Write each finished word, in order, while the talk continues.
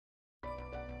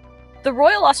The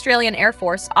Royal Australian Air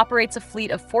Force operates a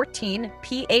fleet of 14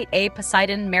 P-8A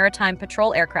Poseidon maritime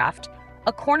patrol aircraft,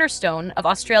 a cornerstone of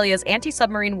Australia's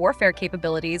anti-submarine warfare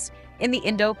capabilities in the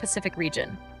Indo-Pacific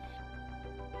region.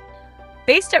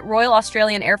 Based at Royal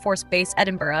Australian Air Force Base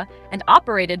Edinburgh and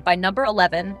operated by No.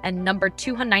 11 and No.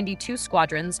 292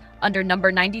 squadrons under No.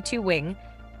 92 Wing,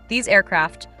 these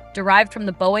aircraft, derived from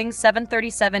the Boeing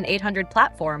 737-800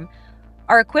 platform,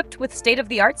 are equipped with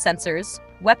state-of-the-art sensors,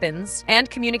 weapons, and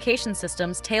communication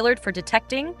systems tailored for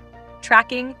detecting,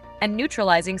 tracking, and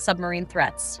neutralizing submarine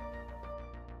threats.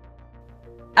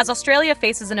 As Australia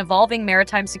faces an evolving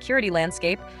maritime security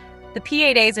landscape, the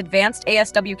P-8A's advanced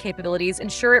ASW capabilities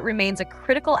ensure it remains a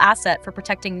critical asset for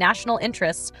protecting national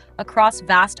interests across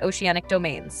vast oceanic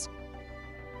domains.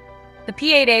 The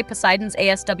P-8A Poseidon's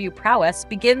ASW prowess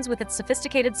begins with its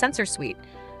sophisticated sensor suite,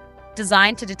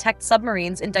 designed to detect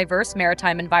submarines in diverse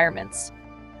maritime environments.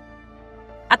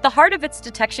 At the heart of its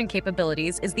detection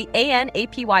capabilities is the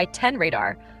AN/APY-10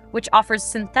 radar, which offers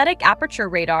synthetic aperture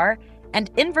radar and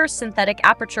inverse synthetic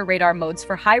aperture radar modes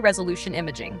for high-resolution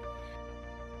imaging.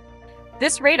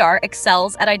 This radar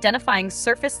excels at identifying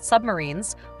surfaced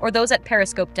submarines or those at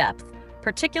periscope depth,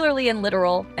 particularly in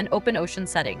littoral and open ocean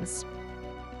settings.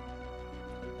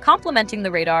 Complementing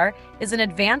the radar is an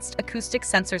advanced acoustic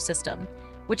sensor system,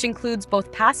 which includes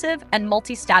both passive and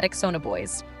multi-static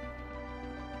sonobuoys.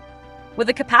 With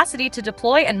a capacity to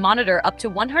deploy and monitor up to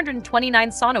 129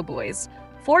 sonobuoys,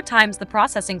 4 times the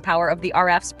processing power of the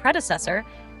RAAF's predecessor,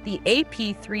 the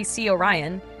AP-3C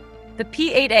Orion, the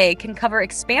P-8A can cover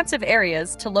expansive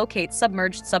areas to locate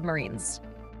submerged submarines.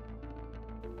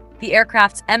 The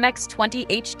aircraft's MX-20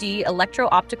 HD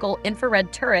electro-optical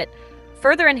infrared turret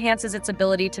further enhances its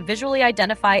ability to visually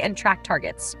identify and track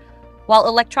targets, while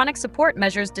electronic support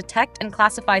measures detect and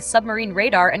classify submarine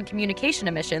radar and communication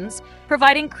emissions,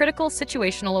 providing critical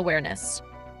situational awareness.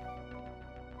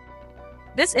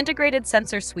 This integrated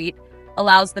sensor suite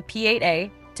allows the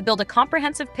P-8A to build a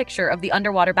comprehensive picture of the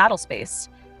underwater battlespace,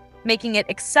 making it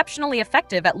exceptionally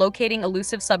effective at locating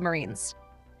elusive submarines.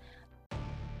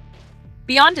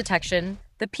 Beyond detection,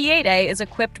 the P-8A is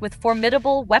equipped with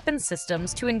formidable weapons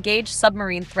systems to engage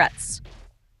submarine threats.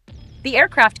 The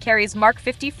aircraft carries Mark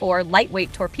 54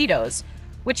 lightweight torpedoes,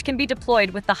 which can be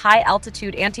deployed with the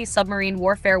High-Altitude Anti-Submarine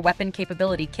Warfare Weapon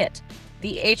Capability Kit,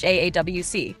 the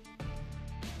HAAWC.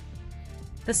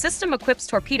 The system equips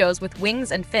torpedoes with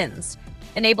wings and fins,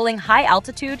 enabling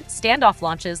high-altitude, standoff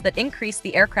launches that increase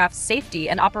the aircraft's safety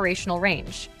and operational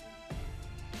range.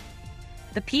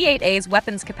 The P-8A's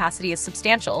weapons capacity is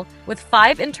substantial, with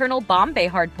 5 internal bomb bay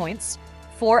hardpoints,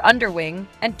 4 underwing,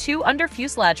 and 2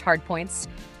 under-fuselage hardpoints,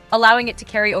 allowing it to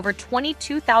carry over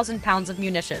 22,000 pounds of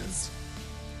munitions.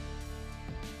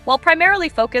 While primarily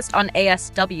focused on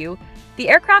ASW, the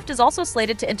aircraft is also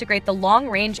slated to integrate the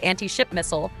long-range anti-ship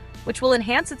missile, which will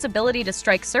enhance its ability to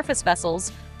strike surface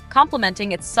vessels,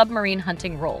 complementing its submarine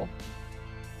hunting role.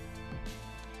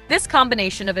 This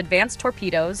combination of advanced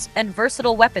torpedoes and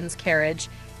versatile weapons carriage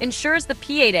ensures the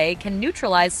P-8A can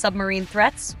neutralize submarine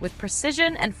threats with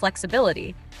precision and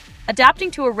flexibility,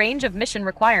 adapting to a range of mission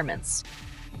requirements.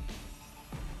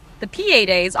 The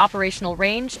P-8A's operational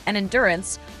range and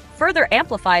endurance further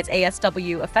amplifies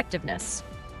ASW effectiveness.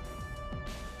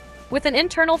 With an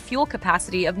internal fuel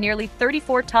capacity of nearly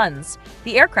 34 tons,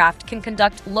 the aircraft can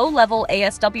conduct low-level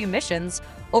ASW missions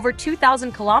over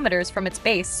 2,000 kilometers from its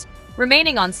base,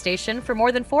 remaining on station for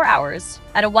more than 4 hours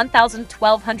at a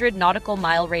 1,200 nautical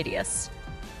mile radius.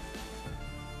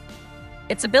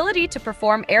 Its ability to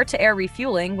perform air-to-air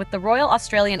refueling with the Royal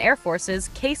Australian Air Force's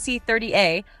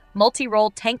KC-30A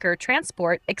multi-role tanker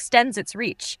transport extends its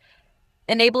reach,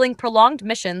 enabling prolonged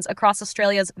missions across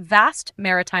Australia's vast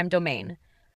maritime domain.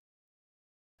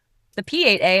 The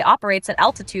P-8A operates at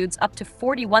altitudes up to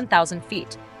 41,000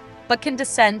 feet, but can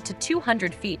descend to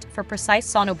 200 feet for precise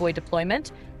sonobuoy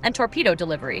deployment and torpedo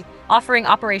delivery, offering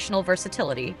operational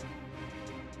versatility.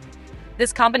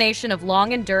 This combination of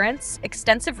long endurance,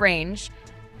 extensive range,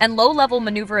 and low-level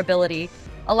maneuverability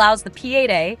allows the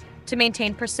P-8A to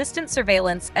maintain persistent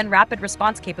surveillance and rapid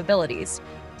response capabilities,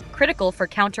 critical for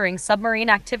countering submarine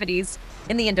activities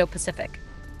in the Indo-Pacific.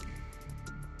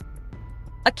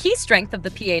 A key strength of the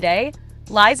P-8A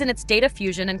lies in its data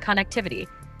fusion and connectivity,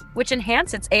 which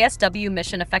enhance its ASW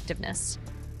mission effectiveness.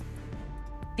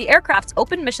 The aircraft's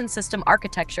open mission system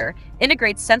architecture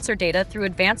integrates sensor data through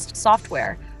advanced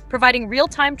software, providing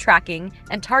real-time tracking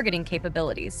and targeting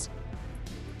capabilities.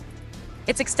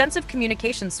 Its extensive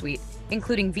communication suite,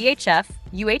 including VHF,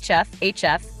 UHF,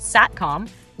 HF, SATCOM,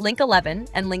 Link-11,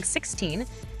 and Link-16,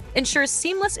 ensures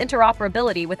seamless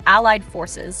interoperability with allied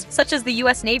forces, such as the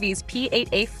U.S. Navy's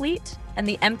P-8A fleet and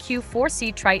the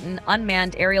MQ-4C Triton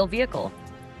unmanned aerial vehicle.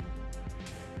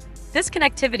 This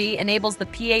connectivity enables the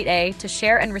P-8A to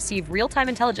share and receive real-time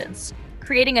intelligence,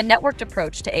 creating a networked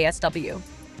approach to ASW.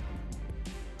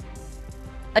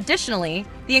 Additionally,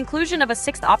 the inclusion of a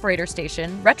sixth operator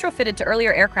station, retrofitted to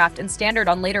earlier aircraft and standard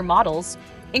on later models,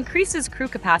 increases crew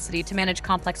capacity to manage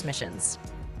complex missions.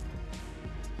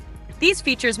 These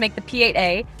features make the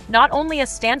P-8A not only a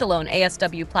standalone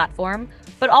ASW platform,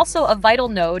 but also a vital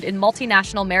node in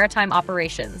multinational maritime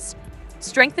operations,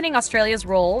 strengthening Australia's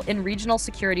role in regional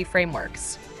security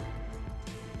frameworks.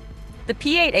 The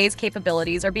P-8A's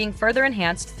capabilities are being further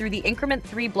enhanced through the Increment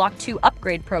 3 Block 2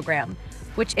 upgrade program,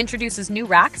 which introduces new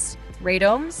racks,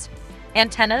 radomes,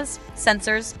 antennas,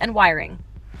 sensors, and wiring.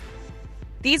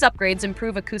 These upgrades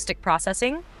improve acoustic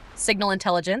processing, signal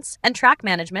intelligence, and track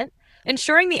management,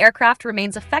 ensuring the aircraft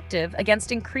remains effective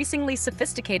against increasingly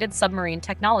sophisticated submarine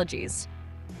technologies.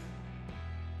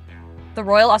 The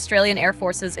Royal Australian Air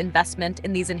Force's investment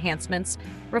in these enhancements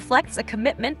reflects a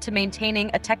commitment to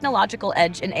maintaining a technological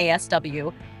edge in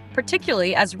ASW,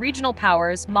 particularly as regional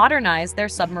powers modernize their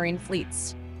submarine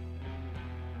fleets.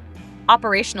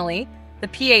 Operationally, the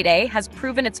P-8A has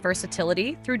proven its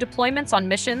versatility through deployments on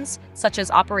missions such as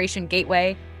Operation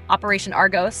Gateway, Operation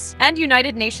Argos, and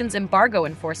United Nations embargo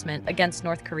enforcement against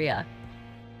North Korea.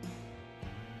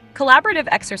 Collaborative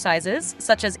exercises,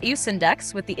 such as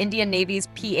EUCINDEX with the Indian Navy's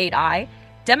P-8I,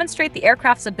 demonstrate the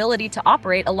aircraft's ability to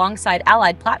operate alongside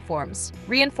allied platforms,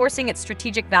 reinforcing its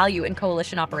strategic value in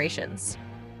coalition operations.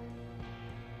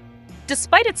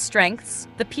 Despite its strengths,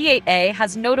 the P-8A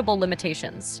has notable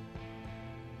limitations.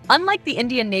 Unlike the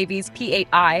Indian Navy's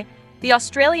P-8I, the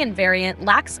Australian variant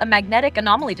lacks a magnetic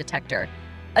anomaly detector,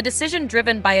 a decision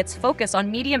driven by its focus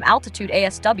on medium-altitude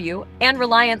ASW and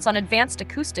reliance on advanced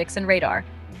acoustics and radar.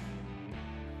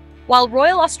 While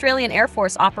Royal Australian Air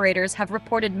Force operators have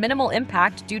reported minimal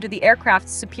impact due to the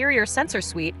aircraft's superior sensor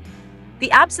suite,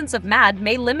 the absence of MAD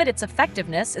may limit its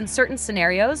effectiveness in certain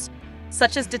scenarios,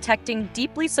 such as detecting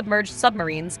deeply submerged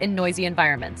submarines in noisy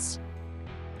environments.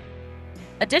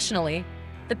 Additionally,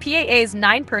 the P-8A's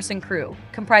 9-person crew,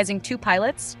 comprising 2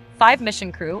 pilots, 5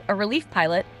 mission crew, a relief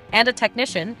pilot, and a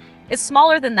technician, is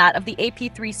smaller than that of the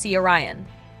AP-3C Orion.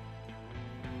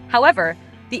 However,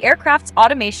 the aircraft's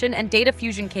automation and data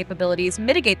fusion capabilities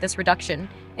mitigate this reduction,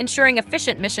 ensuring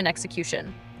efficient mission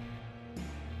execution.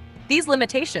 These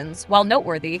limitations, while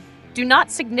noteworthy, do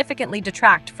not significantly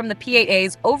detract from the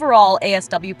P-8A's overall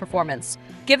ASW performance,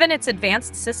 given its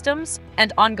advanced systems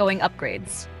and ongoing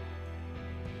upgrades.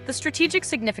 The strategic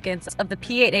significance of the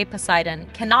P-8A Poseidon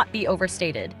cannot be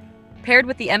overstated. Paired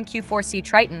with the MQ-4C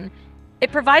Triton,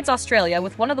 it provides Australia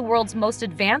with one of the world's most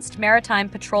advanced maritime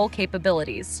patrol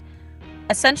capabilities,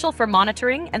 essential for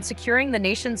monitoring and securing the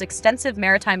nation's extensive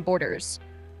maritime borders.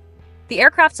 The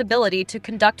aircraft's ability to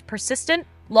conduct persistent,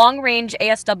 long-range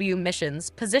ASW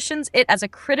missions positions it as a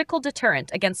critical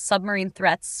deterrent against submarine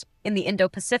threats in the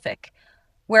Indo-Pacific,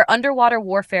 where underwater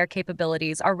warfare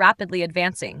capabilities are rapidly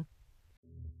advancing.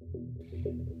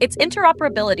 Its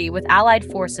interoperability with allied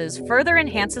forces further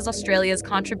enhances Australia's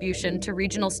contribution to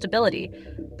regional stability,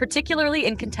 particularly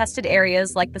in contested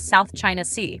areas like the South China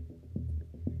Sea.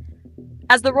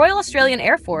 As the Royal Australian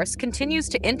Air Force continues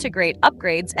to integrate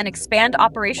upgrades and expand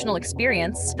operational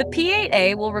experience, the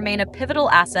P-8A will remain a pivotal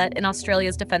asset in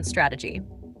Australia's defence strategy.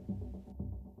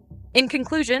 In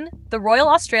conclusion, the Royal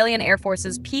Australian Air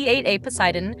Force's P-8A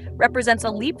Poseidon represents a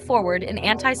leap forward in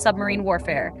anti-submarine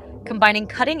warfare, combining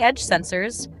cutting-edge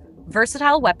sensors,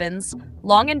 versatile weapons,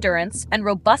 long endurance, and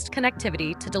robust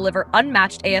connectivity to deliver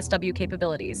unmatched ASW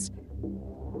capabilities.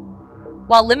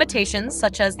 While limitations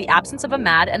such as the absence of a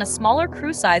MAD and a smaller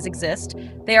crew size exist,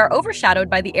 they are overshadowed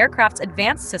by the aircraft's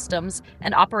advanced systems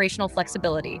and operational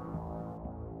flexibility.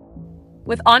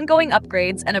 With ongoing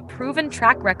upgrades and a proven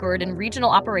track record in regional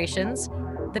operations,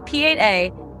 the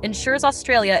P-8A ensures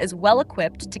Australia is well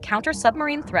equipped to counter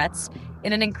submarine threats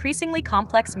in an increasingly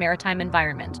complex maritime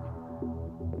environment.